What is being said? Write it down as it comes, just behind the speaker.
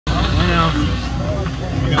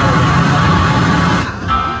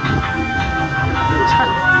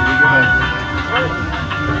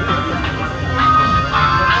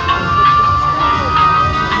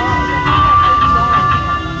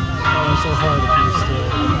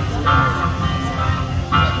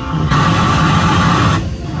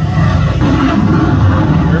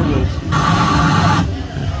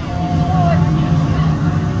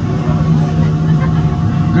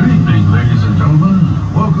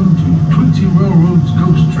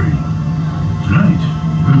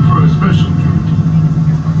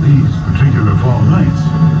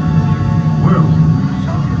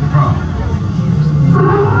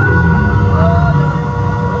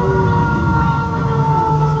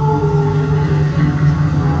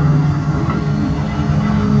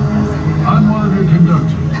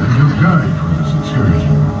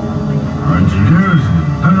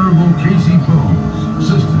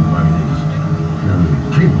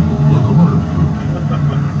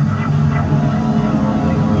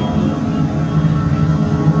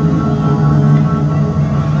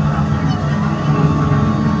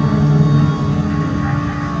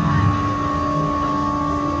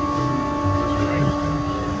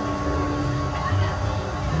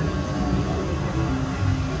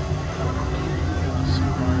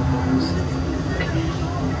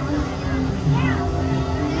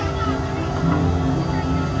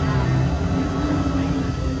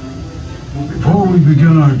Before we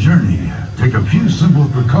begin our journey, take a few simple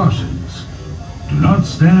precautions. Do not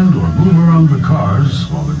stand or move around the cars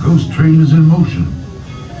while the ghost train is in motion.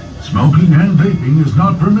 Smoking and vaping is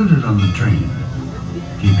not permitted on the train.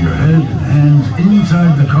 Keep your head and hands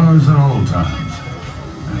inside the cars at all times.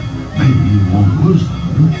 Maybe you won't lose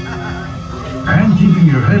them. And keeping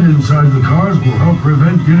your head inside the cars will help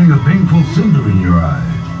prevent getting a painful cinder in your eye.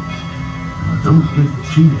 Now, don't get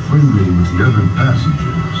too friendly with the other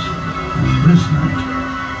passengers. On this night,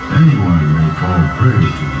 anyone may fall prey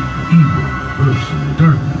to the evil verse of the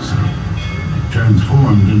darkness,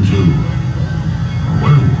 transformed into a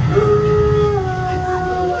werewolf.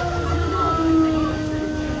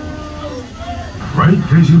 Right,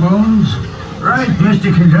 Casey Bones? Right,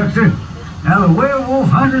 Mr. Conductor. Now, the werewolf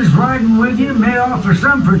hunters riding with you may offer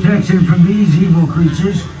some protection from these evil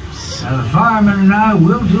creatures. Now, the fireman and I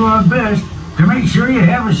will do our best to make sure you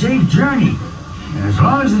have a safe journey. As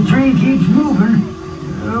long as the train keeps moving,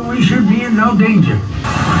 we should be in no danger.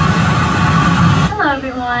 Hello,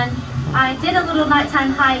 everyone. I did a little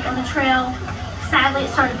nighttime hike on the trail. Sadly,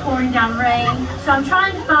 it started pouring down rain, so I'm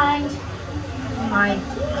trying to find my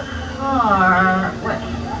car. What?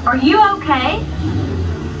 Are you okay?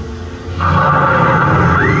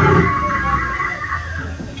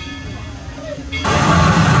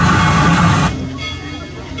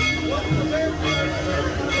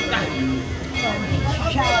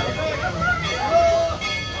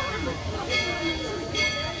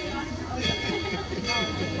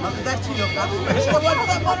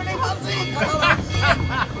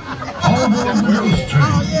 All aboard the ghost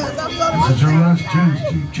train. This is your last chance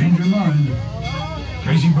to change your mind.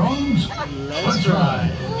 Casey Bones, let's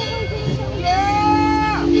ride.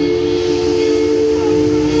 Yeah!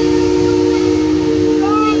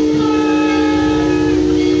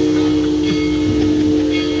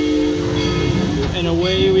 And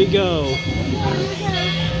away we go.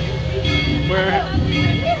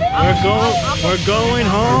 We're going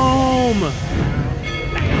home.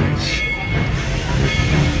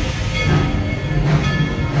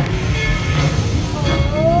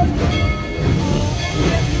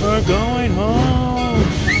 We're going home.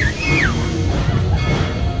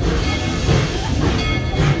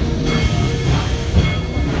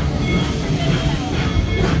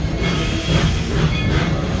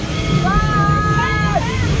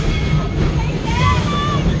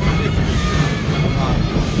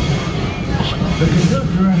 The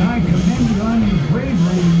conductor and I commend you on your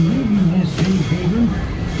bravery in leaving this safe haven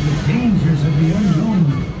to the dangers of the unknown.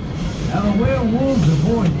 Now, the werewolves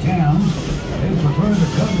avoid towns. They prefer the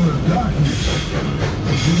cover of darkness.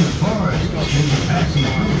 It's in the forest when you're passing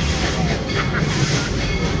through.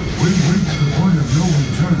 We've reached the point of no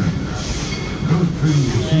return. Ghost train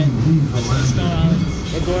will soon leave the land of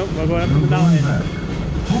heat. We're going up the mountain. Back.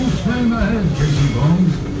 Full steam ahead, Casey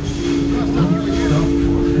Bones. Don't stop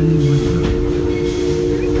for any reason.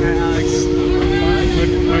 Alex,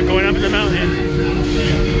 we're going up the mountain.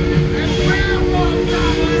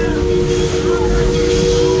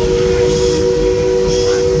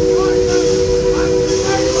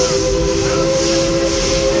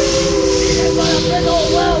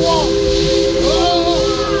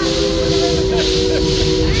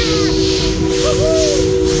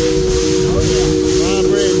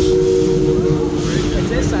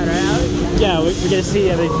 get to see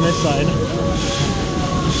everything from this side.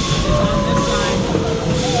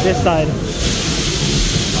 This side.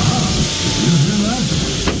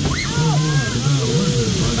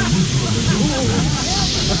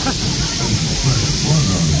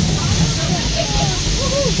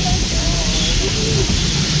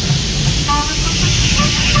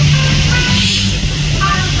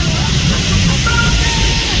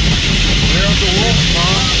 Where's the wolf,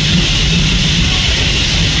 Mom?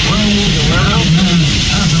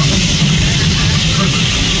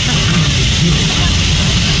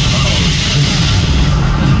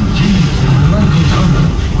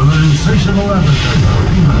 With an insatiable appetite for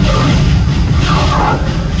human blood.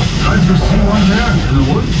 I just see one there in the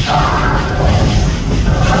woods.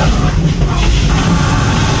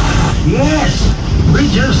 Yes, we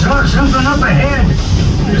just saw something up ahead.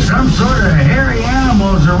 There's some sort of hairy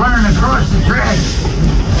animals are running across the track.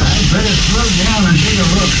 I better slow down and take a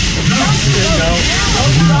look. No, Slow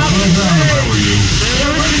down if I were you.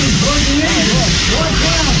 they're running toward the engine. Watch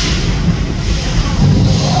out.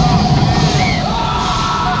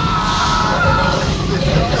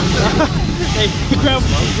 Hey,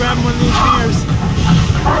 grab one of these beers.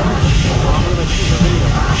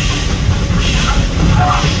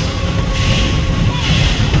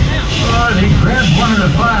 Oh, they grabbed one of the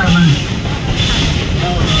firemen.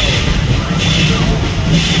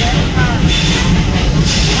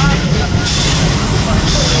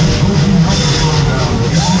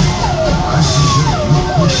 I suggest you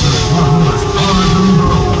push the throttle as far as you go.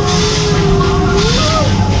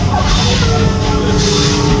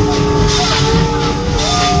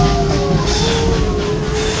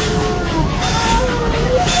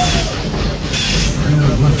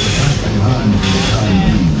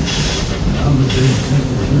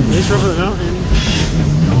 This over the mountain.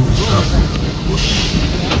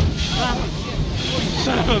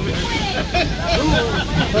 Son of a bitch.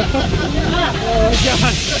 Oh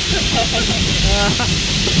god.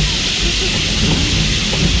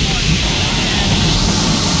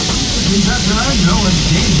 I know it's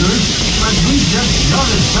dangerous, but we just shot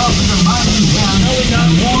it south of the mining town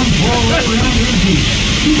and warned poor Reverend Izzy.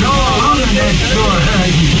 He's all alone in that store,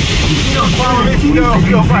 you don't follow me.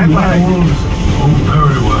 Go bye-bye. Oh,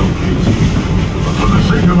 very well, Casey. But for the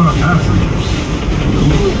sake of our passengers,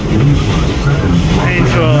 these were second.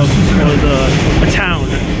 Into a town.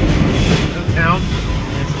 Town?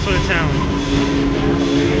 Yeah, it's a sort of town. Are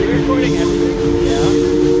you recording everything? Yeah.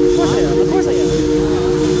 Of course I am. Of course I am.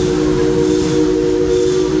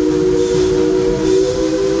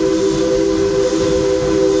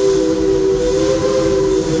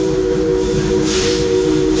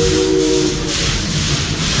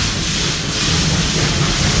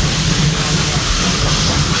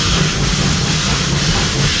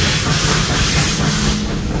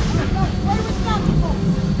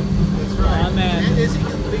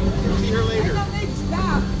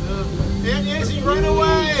 Run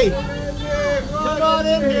away! Come on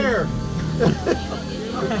in here!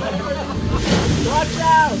 Watch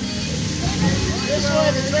out! This way,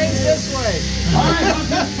 the train's this way. Alright, I'm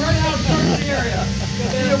just spread out towards the area.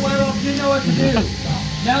 Be a werewolf, you know what to do.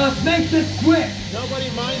 Now let's make this quick. Nobody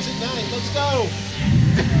minds at night. Let's go!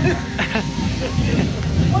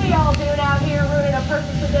 What are y'all doing out here ruining a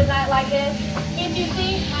perfectly good night like this? Can't you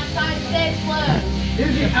see? My sign says closed.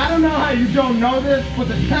 Izzy, I don't know how you don't know this, but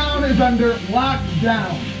the town is under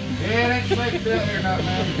lockdown. Yeah, it ain't safe down here, not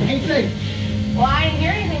man. Ain't safe. Well, I didn't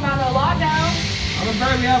hear anything about no lockdown. I'm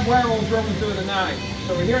afraid we have werewolves roaming through the night.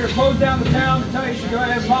 So we're here to close down the town and tell you should go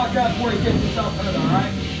ahead and lock up before you get yourself hurt,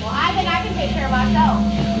 alright? Well, I think I can take care of myself.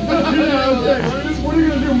 What are you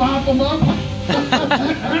gonna do, mop them up?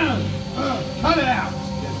 Cut it out!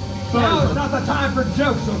 Now is not the time for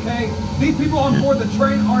jokes, okay? These people on board the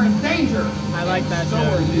train are in danger. I like that So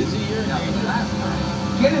joke. are you. Now, for the last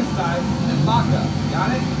time, get inside and lock up.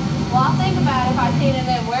 Got it? Well, I'll think about it if I see any of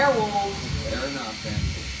them werewolves. Fair enough, then.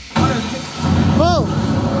 Whoa!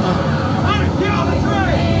 Hunter, get on the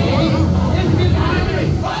train! Izzy, get behind me!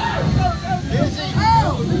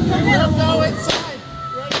 We'll go inside!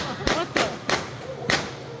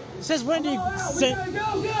 Says when did Go!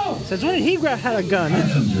 says when did he had a gun?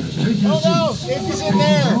 Oh no! Izzy's in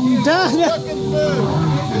there! Done. Fucking food!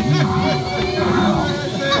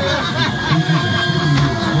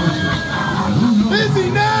 Izzy,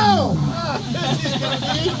 no! Izzy's gonna be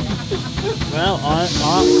eaten! Well, on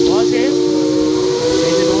case.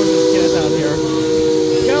 Maybe no one just get us out of here.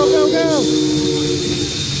 Go!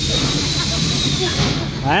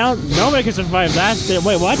 I don't. Nobody can survive that.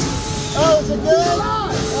 Wait, what? Oh, it's a gun!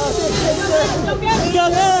 Go get her! Go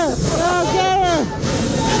get her!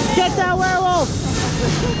 Get that werewolf!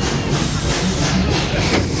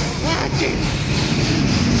 Wait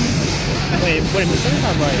a minute, something's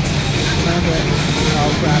not right.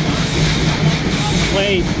 Oh crap.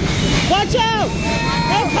 Wait. Watch out!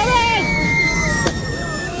 I'm coming!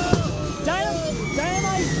 Dynamite!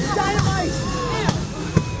 Dynamite!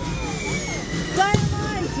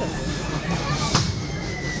 Dynamite!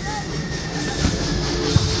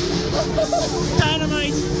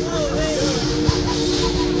 Dynamite!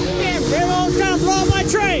 Damn, railroad's trying to blow up my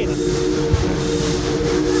train!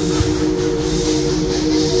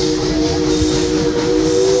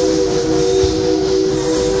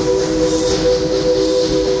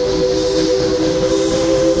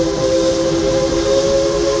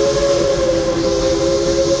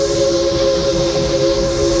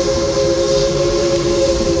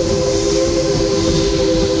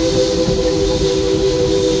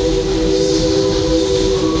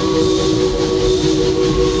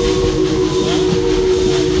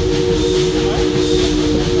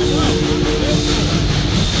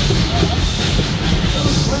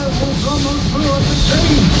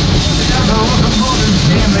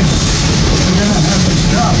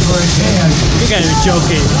 You guys are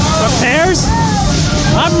joking. Repairs?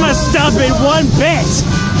 I'm gonna stop in one bit.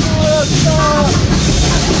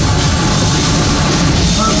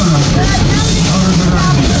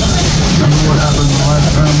 Remember what happened the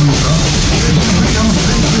last time we talked? We don't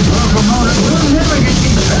think this locomotive will never get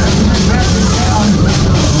these passengers back to town.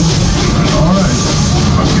 Alright,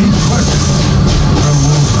 but these questions.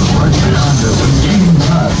 Werewolves are right behind us and gaining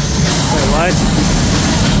time. Wait, what?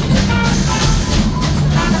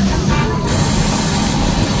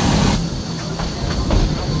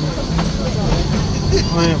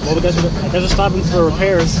 Well, the guys are stopping for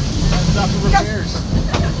repairs. Stop for repairs.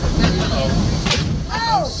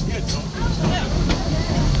 Oh! Shit.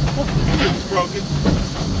 It's broken.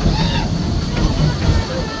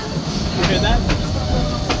 You hear that?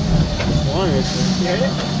 One is. You heard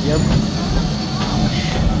it? Yep.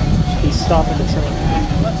 He's stopping the train.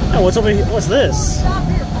 Oh, what's over here? What's this?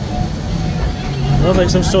 It looks like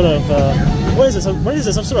some sort of. What is this? What is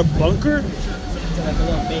this? Some sort of bunker? It's like a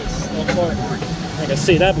little base, a little fort. I can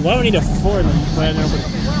see that, but why do we need a fort? You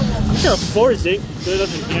can afford it. It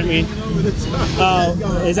doesn't. I mean,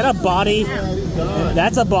 is that a body?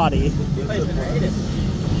 That's a body.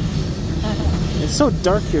 It's so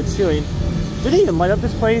dark here too. I mean, did they even light up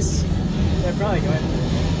this place? Yeah, probably. Go ahead.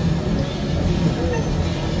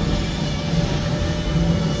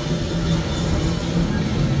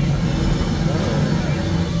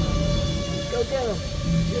 Go get him.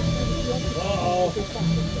 Uh-oh.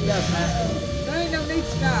 Yes, man. There ain't no need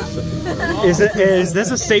stop. Is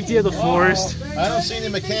this a safety of the forest? I don't see any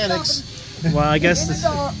mechanics. Well, I guess this.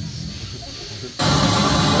 What's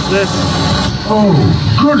this? Oh,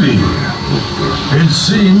 goody! It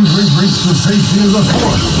seems we've reached the safety of the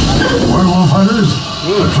forest. Werewolf hunters,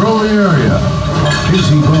 patrol the area.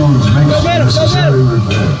 Casey Bones makes the necessary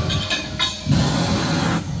repair.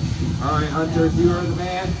 Alright, hunters, you are the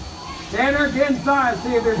man. Tanner, get inside,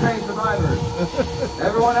 see if there's any survivors.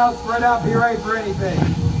 Everyone else spread out, be ready for anything.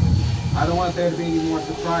 I don't want there to be any more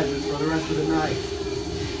surprises for the rest of the night.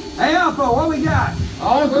 Hey, Alpha, what we got?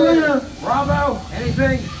 All clear. Bravo,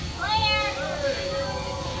 anything? Clear.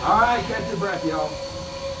 Alright, catch your breath, y'all.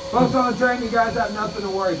 Folks on the train, you guys have nothing to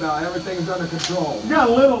worry about. Everything's under control. You got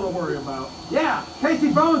little to worry about. Yeah,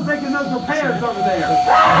 Casey Bones making those repairs over there.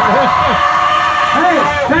 Hey,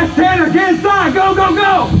 that's Tanner, get inside, go, go,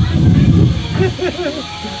 go!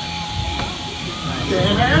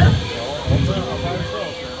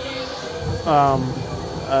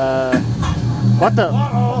 What the?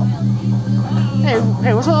 Hey,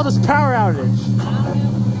 what's with all this power outage?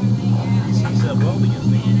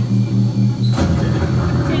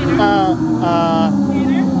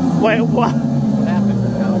 Wait, what? What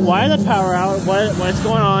happened? Why the power out? What's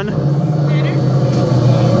going on?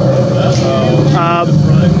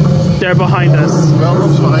 They're behind us.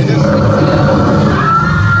 Railroad's behind us.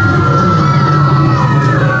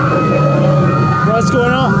 What's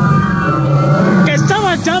going on? Can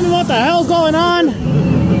someone tell me what the hell's going on?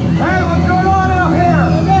 Hey, what's going on out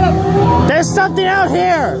here? There's something out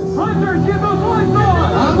here! Hunters, get those lights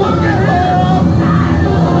on! I'm looking here!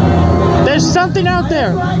 There's something out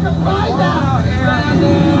there! I can't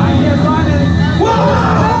find it.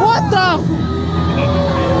 What the?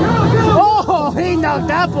 Oh, he knocked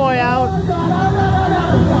that boy out!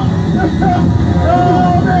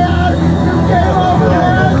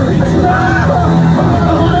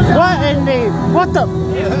 What in the? What the?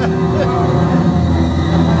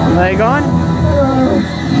 Are they gone?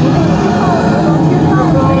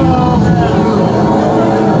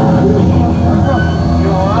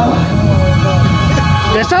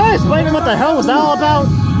 Did someone explain wondering what the hell was that all about.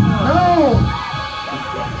 Hello!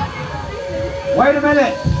 Wait a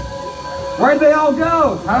minute! Where'd they all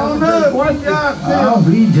go? I don't know. What's up? I'll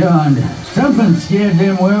be darned. Something scared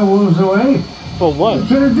them werewolves away. For what? You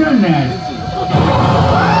could have done that.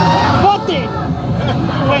 What the?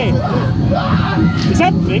 Wait. Is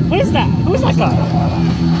that big? What is that? Who is that guy?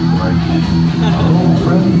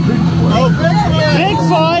 Oh,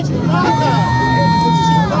 Bigfoot! Bigfoot!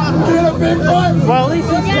 Get a Bigfoot! Well, at least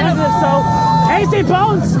he says it, so... Casey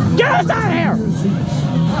Bones! Get us out of here!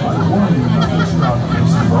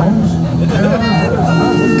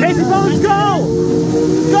 Casey Bones, go!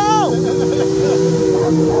 Go!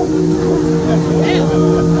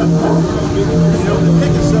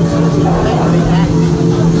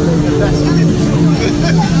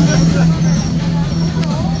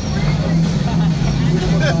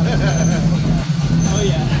 Oh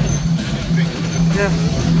yeah.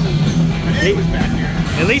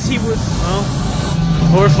 At least he was. Oh,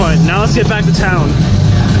 we're fine. Now let's get back to town.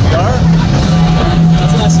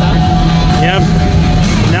 That's the last stop. Yep.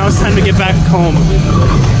 Now it's time to get back home.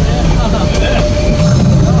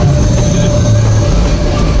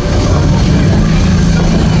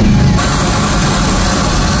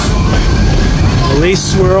 At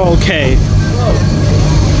least we're okay.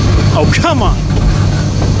 Oh, come on.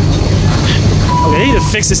 Okay, I need to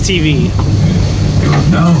fix this TV. You have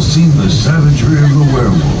now seen the savagery of the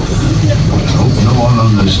werewolf. Hope no one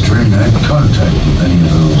on this train had contact with any of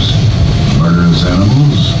those murderous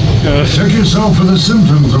animals. Check yourself for the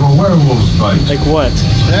symptoms of a werewolf's bite. Like what?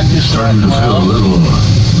 You're starting to feel a little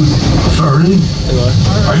furry.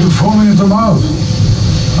 Are you foaming at the mouth?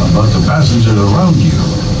 How about the passengers around you?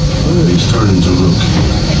 They're starting to look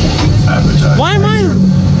appetizing. Why am I?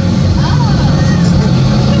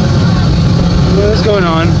 What's going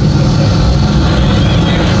on?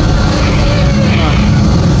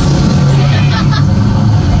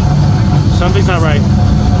 Something's not right.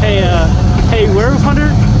 Hey, hey, werewolf hunter,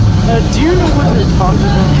 do you know what they're talking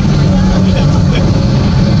about?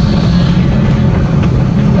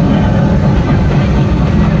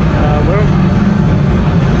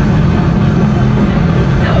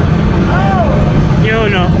 Yo,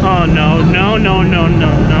 no. Oh, no, no, no, no, no,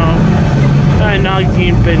 no. I'm not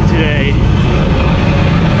getting bitten today.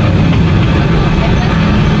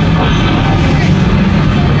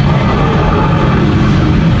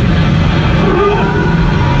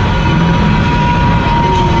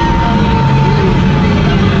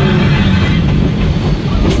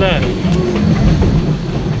 What's that?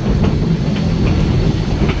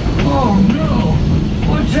 Oh no!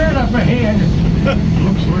 What's that up ahead?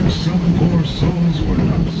 Looks like some poor souls were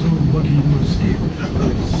not so lucky to escape.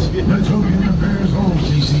 Let's hope you repairs home,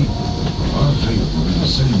 Cece. Our fate will be the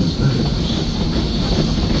same as theirs.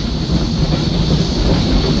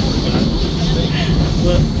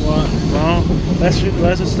 Well, that's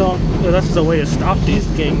just a way to stop these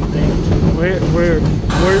gang things.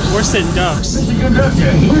 We're sitting ducks. Mr.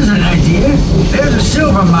 Conductor, here's an idea. There's a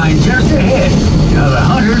silver mine just ahead. Now the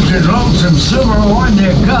hunters could load some silver ore in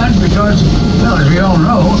their guns because, well, as we all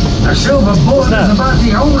know, a silver bullet is about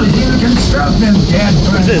the only thing that can stop them dead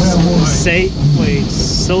What's this? werewolves.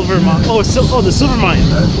 Silver mine. Oh, the silver mine.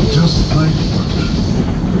 That's just like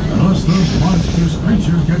unless those monstrous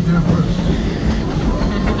creatures get there first.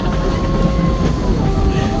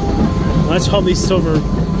 Let's hope these silver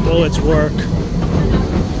bullets work.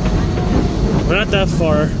 We're not that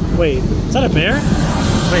far. Wait, is that a bear?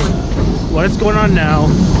 Wait, what is going on now?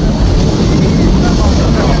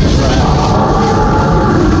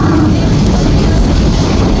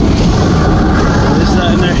 What is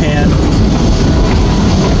that in their hand?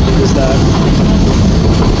 What is that?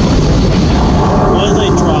 What is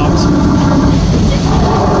they dropped?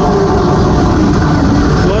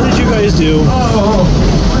 What did you guys do? Oh,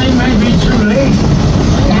 they may be too late.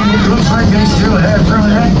 And it looks like they still have some of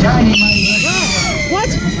that dynamite. What?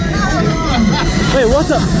 Wait, what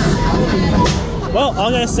the? Well, all I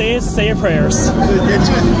gotta say is say your prayers.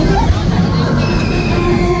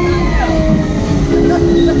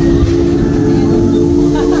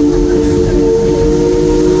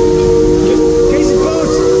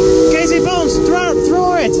 Casey Bones,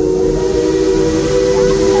 throw it!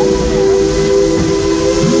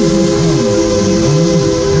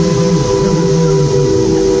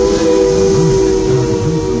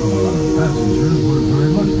 Passengers were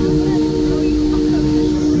very lucky.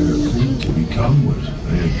 Their fate to become what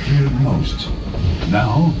they had feared most.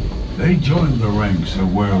 Now, they joined the ranks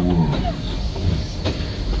of werewolves.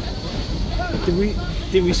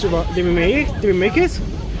 Did we survive? Did we make it? Did we make it?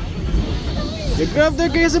 They grabbed their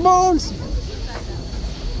Casey Bones!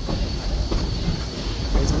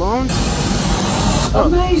 bones?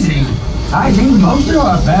 Amazing! I think most of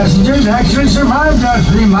our passengers actually survived our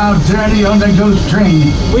 3-mile journey on the ghost train.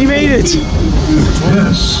 We made it!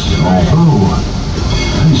 Yes, although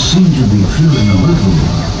I seem to be feeling a little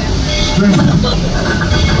strange.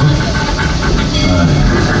 I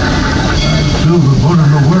feel the blood of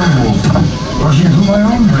the werewolf rushing through my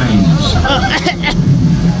own veins.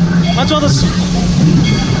 Watch all this.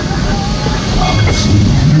 I'll see you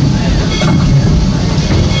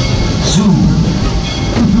soon.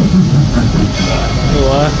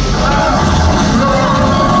 What?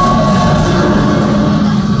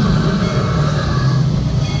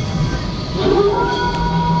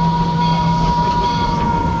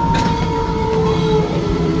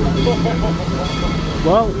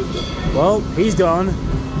 Well, he's gone.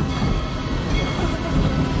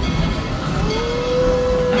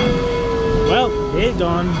 Well, he's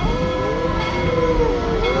gone.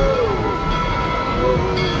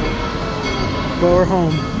 But we're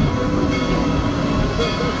home.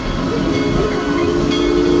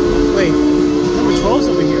 Wait, number 12's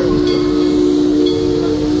over here.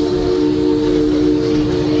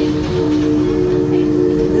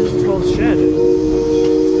 This is 12's shed.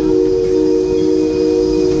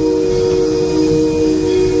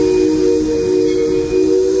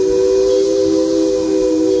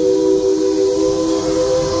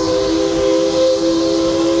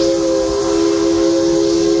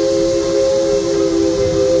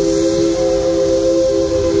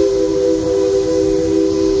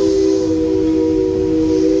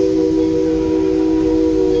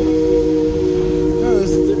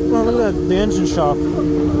 The engine shop.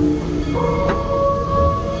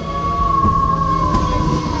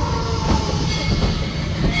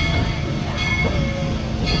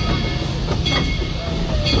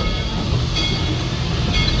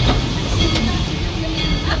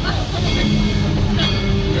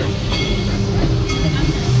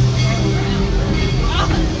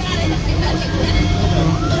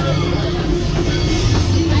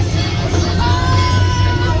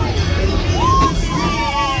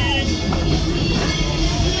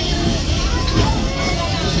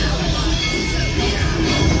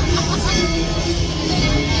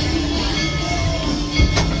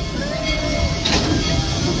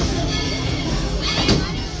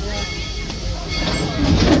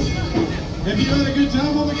 Have you had a good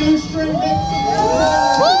time on the ghost train?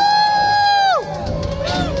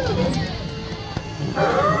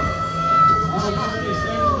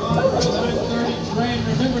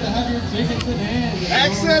 Remember to have your tickets in hand.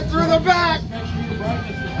 Exit through the back.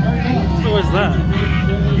 What was that?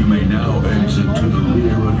 You may now exit to the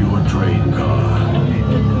rear of your train car.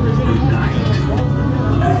 Good night.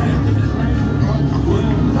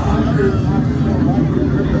 And good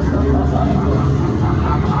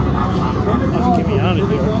Oh, get me out of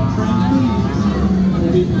here.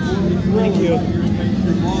 Thank you.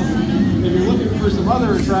 If you're looking for some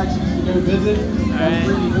other attractions to go visit, Alright,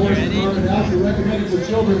 you ready? I recommend it for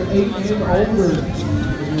children 8 and older.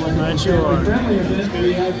 Right, you are. Friendly event,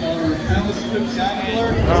 we have our Alice Spectacular.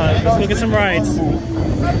 Alright, let's look at some rides.